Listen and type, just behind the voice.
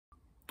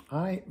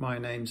Hi, my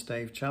name's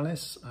Dave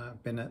Challis.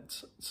 I've been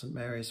at St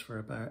Mary's for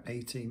about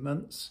 18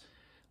 months.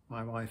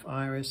 My wife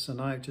Iris and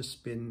I've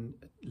just been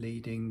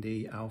leading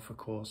the Alpha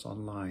course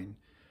online.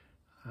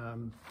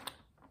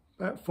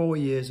 About 4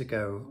 years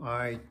ago,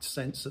 I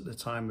sensed that the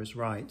time was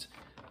right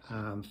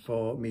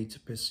for me to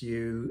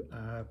pursue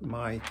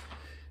my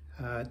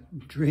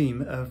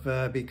dream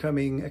of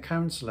becoming a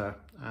counsellor,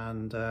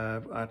 and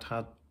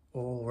I'd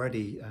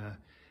already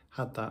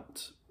had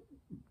that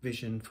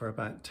vision for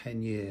about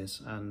 10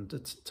 years, and the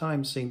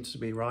time seemed to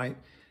be right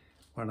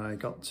when I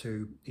got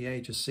to the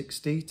age of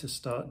 60 to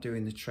start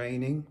doing the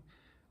training.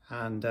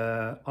 And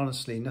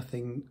honestly,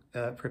 nothing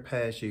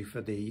prepares you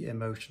for the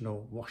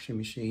emotional washing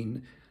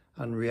machine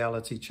and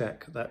reality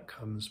check that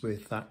comes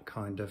with that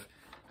kind of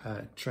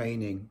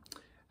training.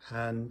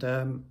 And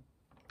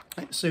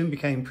it soon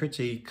became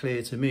pretty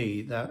clear to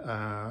me that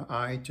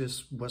I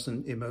just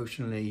wasn't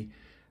emotionally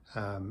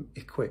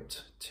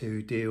equipped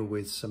to deal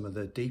with some of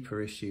the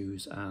deeper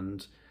issues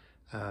and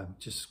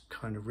just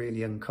kind of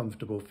really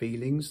uncomfortable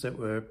feelings that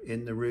were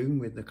in the room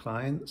with the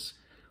clients.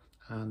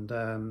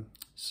 And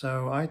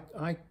so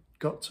I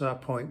got to a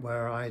point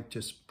where I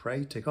just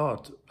prayed to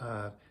God,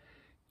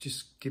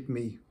 just give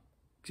me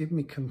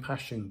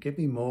compassion, give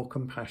me more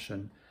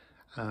compassion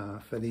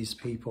for these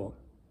people.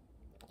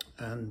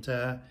 And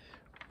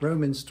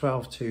Romans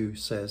 12:2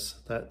 says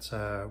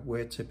that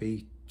we're to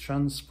be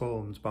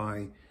transformed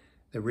by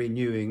the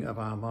renewing of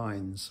our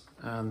minds,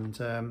 and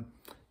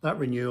that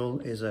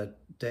renewal is a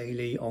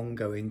daily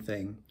ongoing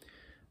thing.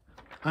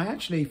 I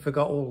actually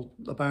forgot all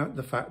about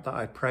the fact that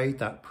I prayed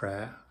that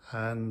prayer,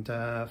 and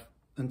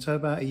until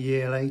about a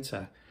year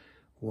later,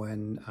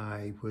 when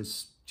I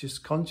was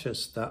just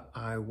conscious that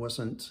I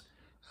wasn't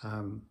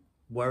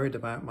worried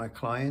about my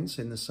clients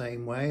in the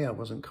same way. I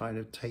wasn't kind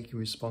of taking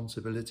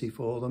responsibility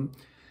for them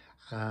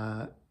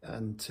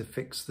and to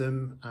fix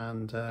them,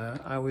 and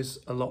I was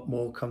a lot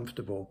more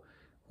comfortable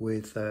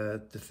with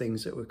the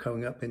things that were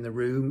coming up in the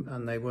room,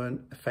 and they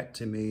weren't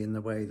affecting me in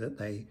the way that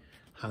they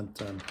had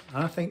done.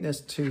 And I think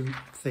there's two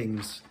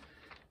things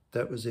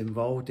that was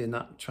involved in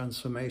that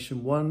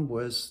transformation. One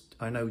was,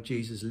 I know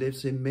Jesus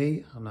lives in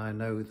me, and I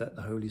know that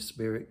the Holy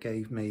Spirit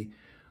gave me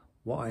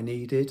what I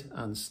needed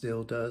and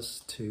still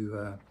does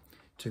to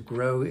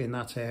grow in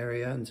that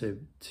area and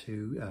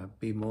to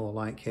be more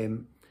like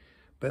him.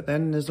 But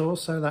then there's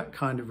also that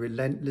kind of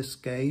relentless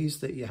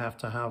gaze that you have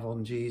to have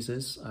on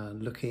Jesus,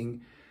 and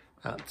looking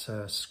at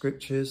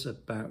scriptures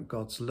about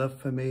God's love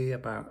for me,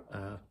 about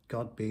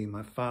God being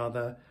my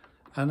Father,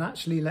 and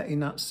actually letting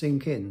that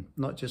sink in,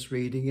 not just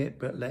reading it,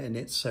 but letting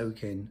it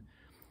soak in.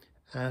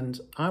 And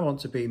I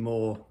want to be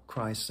more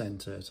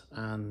Christ-centered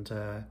and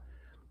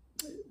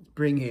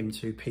bring him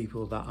to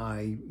people that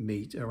I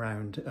meet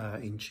around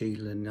in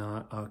Cheadle and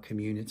our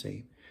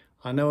community.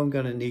 I know I'm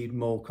going to need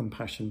more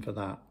compassion for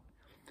that.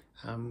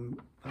 I'm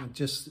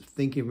just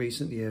thinking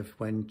recently of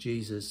when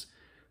Jesus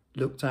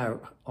looked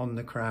out on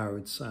the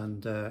crowds,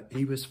 and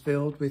he was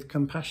filled with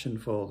compassion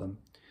for them.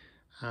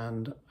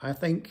 And I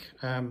think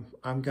I'm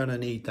going to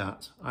need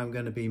that. I'm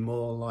going to be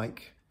more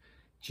like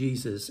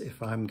Jesus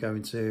if I'm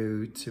going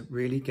to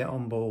really get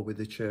on board with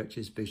the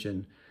church's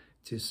vision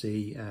to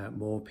see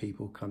more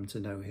people come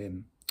to know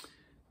him.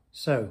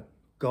 So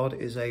God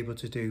is able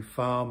to do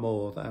far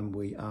more than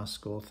we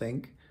ask or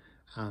think,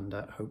 and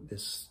I hope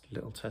this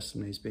little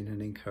testimony has been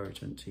an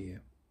encouragement to you.